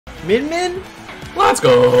Min Min? Let's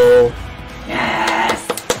go! Yes!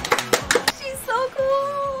 She's so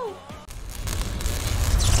cool!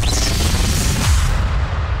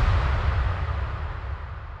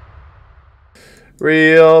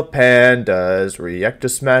 Real pandas react to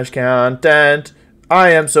Smash content. I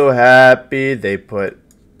am so happy they put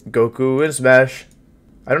Goku in Smash.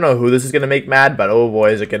 I don't know who this is gonna make mad, but oh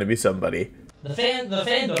boy, is it gonna be somebody. The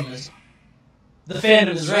fandom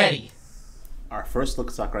is ready. Our first look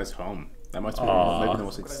at Sakurai's home. That must be maybe the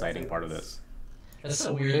most exciting part of this. That's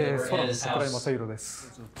so weird that we're at his house.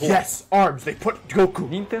 Yes, arms. They put Goku. I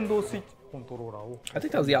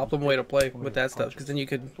think that was the optimal way to play with that stuff, because then you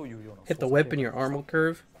could hit the whip and your arm will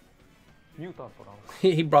curve.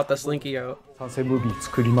 He brought the slinky out.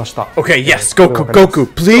 Okay, yes, Goku, Goku,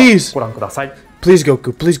 please! Please,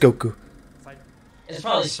 Goku, please, Goku. It's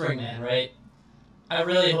probably Springman, right? I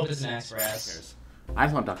really hope it's Max Brass. I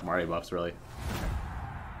just want Dr. Mario buffs, really.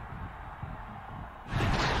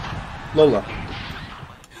 Lola.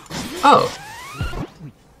 Oh.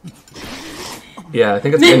 Yeah, I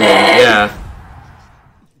think it's Min Min. Yeah.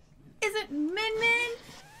 Is it Min Min?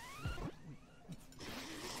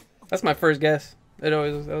 That's my first guess. That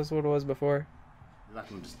was what it was before. I'm not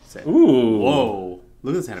gonna just say. Ooh. Whoa.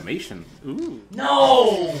 Look at this animation. Ooh.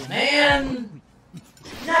 No, man!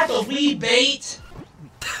 Not the Wii bait!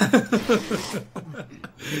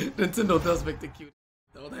 Nintendo does make the cute.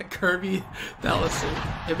 Oh, that Kirby, that was so,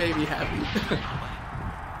 it made me happy.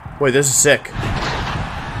 Wait, this is sick.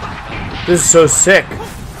 This is so sick.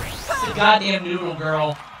 The goddamn noodle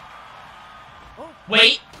girl.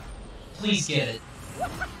 Wait! Please get it.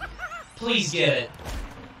 Please get it.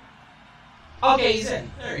 Okay, he's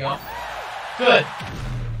in. There you go. Good.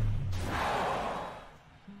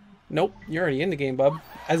 Nope, you're already in the game, bub.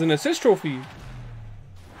 As an assist trophy.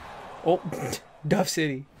 Oh, Duff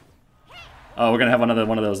City. Oh, we're gonna have another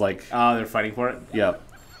one of those like. Oh, they're fighting for it. Yep.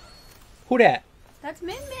 Who dat? That's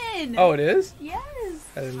Min Min! Oh, it is? Yes!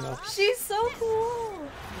 I didn't know. She's so cool!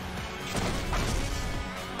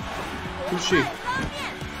 Who's she?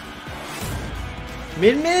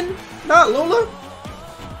 Min Min? Not Lola?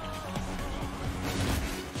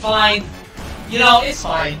 Fine. You know, it's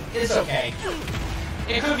fine. It's okay.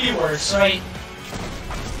 It could be worse, right?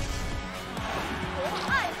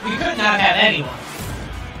 We could not have anyone.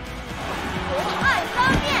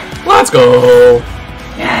 Let's go!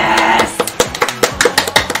 Yes!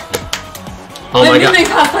 Oh my god.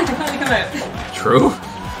 Come out. True?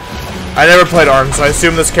 I never played ARMS, so I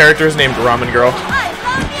assume this character is named Ramen Girl.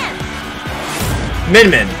 Min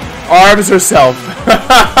Min. ARMS herself.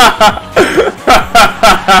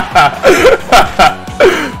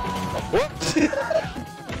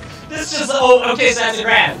 This is oh okay, so that's a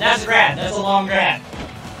grab. That's a grab. That's a long grab.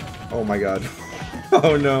 Oh my god.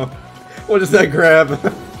 Oh no. What is that grab?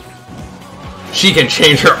 She can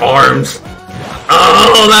change her arms.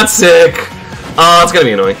 Oh, that's sick. Oh, it's gonna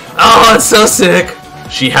be annoying. Oh, it's so sick.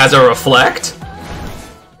 She has a reflect.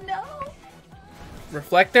 No.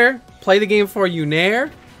 Reflector? Play the game for you,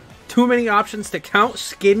 Nair. Too many options to count.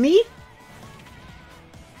 Skinny?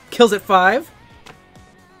 Kills at 5.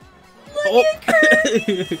 Look at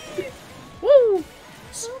Kirby! Woo!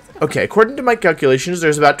 Okay, according to my calculations,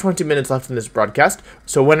 there's about 20 minutes left in this broadcast,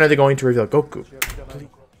 so when are they going to reveal Goku?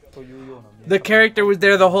 The character was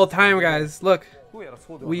there the whole time, guys. Look.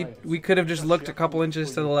 We could have just looked a couple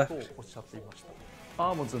inches to the left.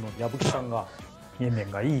 Come on.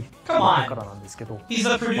 He's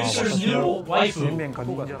the producer's new waifu.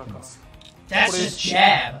 That's just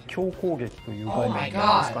jab. Oh my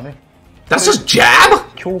god. That's just jab?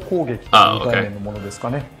 Oh, okay.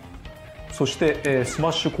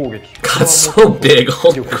 God, so big.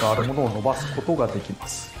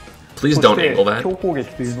 Please don't angle that.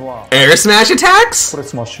 Air smash attacks?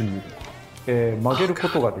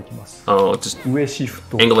 Oh, just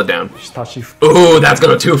angle it down. Ooh, that's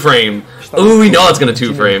gonna 2-frame. Ooh, we know it's gonna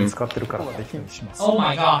 2-frame. Oh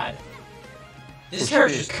my god. This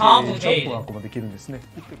character's complicated.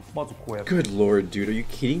 Good lord, dude, are you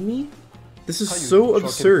kidding me? This is so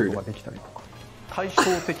absurd.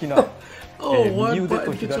 Oh, one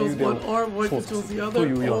button controls one arm, one controls the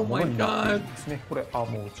other. Oh my god.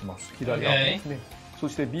 Okay. そ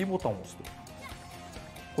して B ボタンを押すと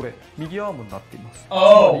これ右アームになっています。つ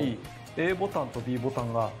まり A ボタンと B ボタ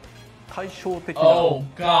ンが対照的な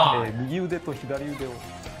右腕と左腕を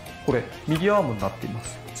これ右アームになっていま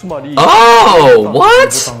す。つまり B ボ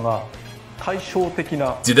タンが対照的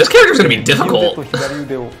な Dude, this character's gonna be difficult. 右腕と左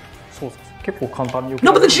腕を操作する。結構簡単に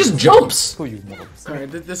No, but then she just jumps. というものですね。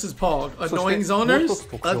 Alright, this is Pog. Annoying zoners,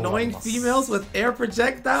 annoying females with air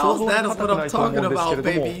projectiles. That is what I'm talking about,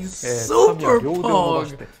 baby. Super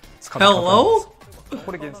Pog. Hello?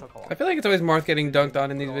 I feel like it's always Marth getting dunked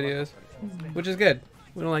on in these videos, which is good.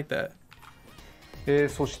 We don't like that.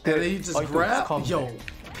 そして And then you just 相手を grab. 掴んで Yo,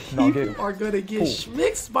 投げる people are gonna get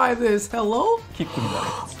schmixed by this. Hello? キックになり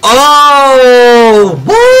ます。 Oh, い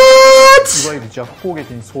what? わゆる弱攻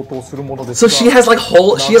撃に相当するもので So すが she has like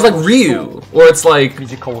she has like Ryu, where it's like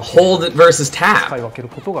短押しで hold it versus 使い tap. 分ける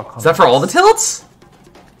ことが可 Is that 能 for all the tilts?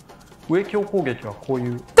 上強攻撃はこうい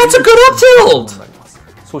う That's a good up tilt! になります。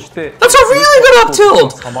そして That's a really good up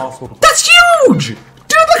tilt! サマーソルト That's huge!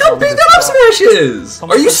 Dude, look how big that up smash is!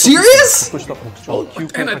 Are you serious? とした特徴は急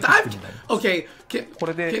降 And 下 a キック dive? になります。 Okay. こ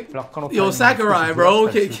れで落下のタイミング Yo, を Sakurai, 少しずら bro.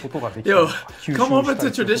 したりすることができ Yo, ます。吸収 come over したり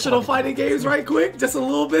to すること traditional ができます fighting games right quick, just a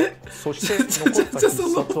little bit. そして残った必殺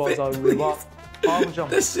技上はアームジャン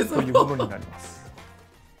プというものになります。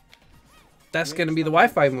 That's gonna be the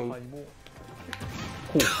Wi-Fi move.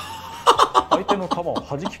 こう相手の球を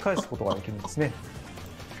弾き返すことができるんですね。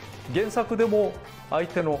原作でも相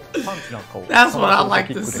手のパンチなんかを That's what I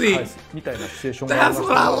like to キックで返すみたいなシチュエーションがありま That's す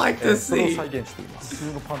what I like to それを see. 再現しています。普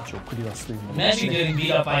通のパンチを繰り出すというものです Imagine ね。 getting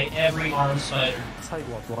beat up by every arm spider. 最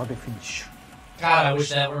後はドラでフィニッシュ。 God, I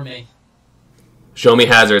wish that were me. Show me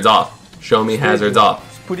hazards off. Show me hazards off.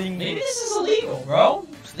 スプリング Maybe this is illegal, bro.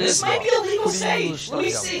 This might be a legal stage. Let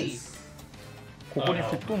me see. ここに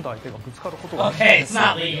吹っ飛んだ相手がぶつかることが Okay, it's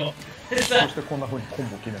not legal. It's そ not. してこんな風にコン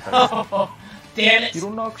ボを決めたりする Oh, damn い it. ろ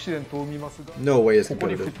んなアクシデントを生みますが No way it's ここ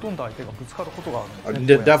に吹っ competitive. 飛んだ相手がぶつかることがあるん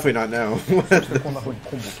ですね Definitely not now. そしてこんな風に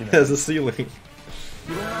コンボを決めたり Has a ceiling.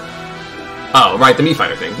 Oh, right, the Mii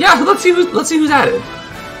Fighter thing. Yeah, let's see who's added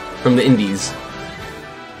from the indies.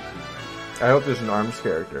 I hope there's an arms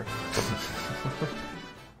character.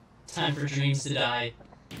 Time for dreams to die.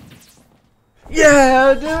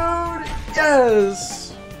 Yeah, dude!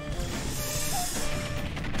 Yes!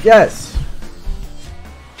 Yes!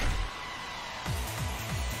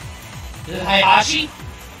 Is it Hayashi?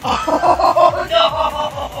 Oh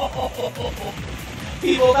no!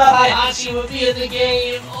 People thought Hayashi would be in the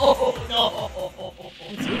game. Oh no!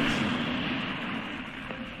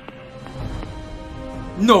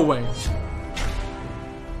 No way.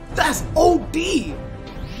 That's OD.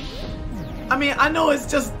 I mean, I know it's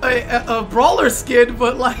just a brawler skin,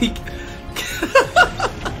 but like,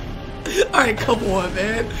 all right, come on,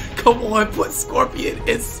 man, come on, put Scorpion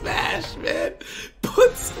in Smash, man,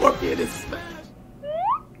 put Scorpion in Smash.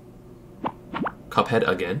 Cuphead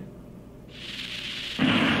again.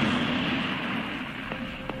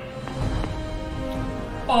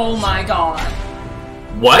 Oh my god!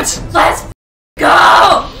 What? Let's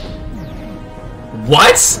go!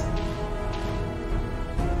 What?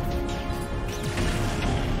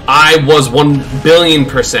 I was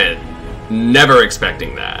 1,000,000,000% never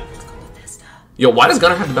expecting that. Yo, why does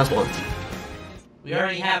Gunnar have the best ones? We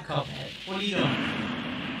already have Cuphead. What are you doing?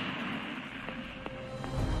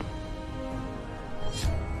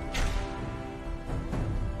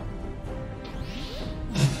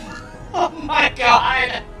 Oh my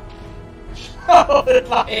god! Oh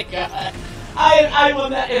my god! I will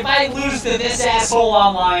not, if I lose to this asshole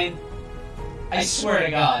online, I swear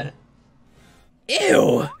to God.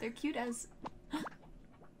 Ew! They're cute as.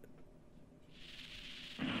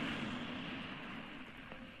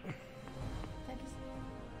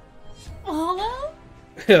 Hello?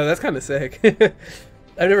 Yeah, that's kind of sick.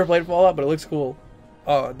 I've never played Fallout, but it looks cool.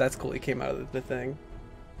 Oh, that's cool. He came out of the thing.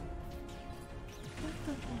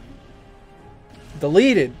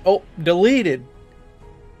 Deleted. Oh, deleted.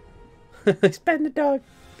 Spend the dog.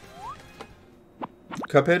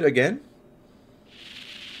 Cuphead again?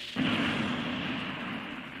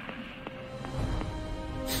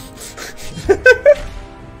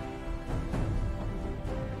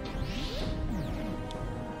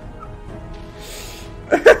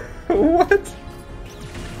 What?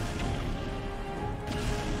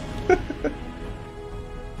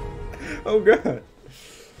 Oh god.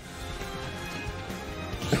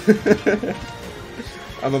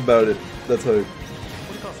 I'm about it. That's how.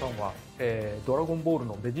 堀川さんは、ドラゴンボール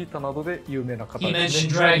のベジータなどで有名な方 He です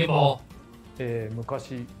mentioned ね。 Dragon Ball.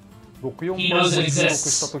 昔64 He 番 knows に it 収録 exists.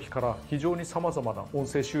 した時から非常にさまざまな音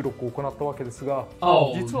声収録を行ったわけですが、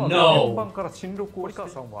 Oh, 実は no. 64番から新録を堀川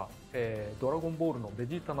さんは、ドラゴンボールのベ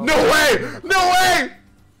ジータなど No way! No way!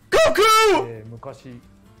 Goku! 昔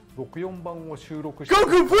64番を収録した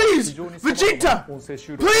Goku, please! 非常にさまざまな音声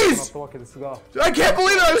収録を行ったわけですが、 I can't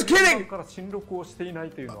believe it! I was 64 kidding! 番から新録をしていない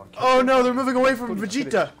というのは Oh no, they're moving away from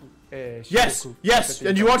Vegeta. Yes, yes,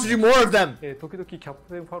 and you want to do more of them.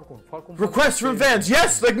 Requests from fans,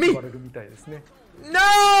 yes, like me.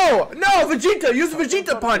 No, no, Vegeta, use the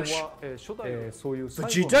Vegeta punch.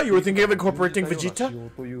 Vegeta, you were thinking of incorporating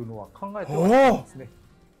Vegeta? Oh.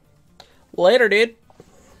 Later, dude.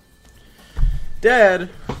 Dad.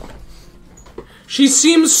 She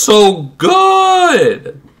seems so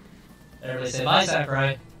good. Everybody say bye,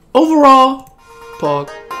 Sakurai. Overall, Pog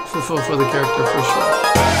for the character for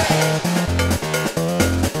sure.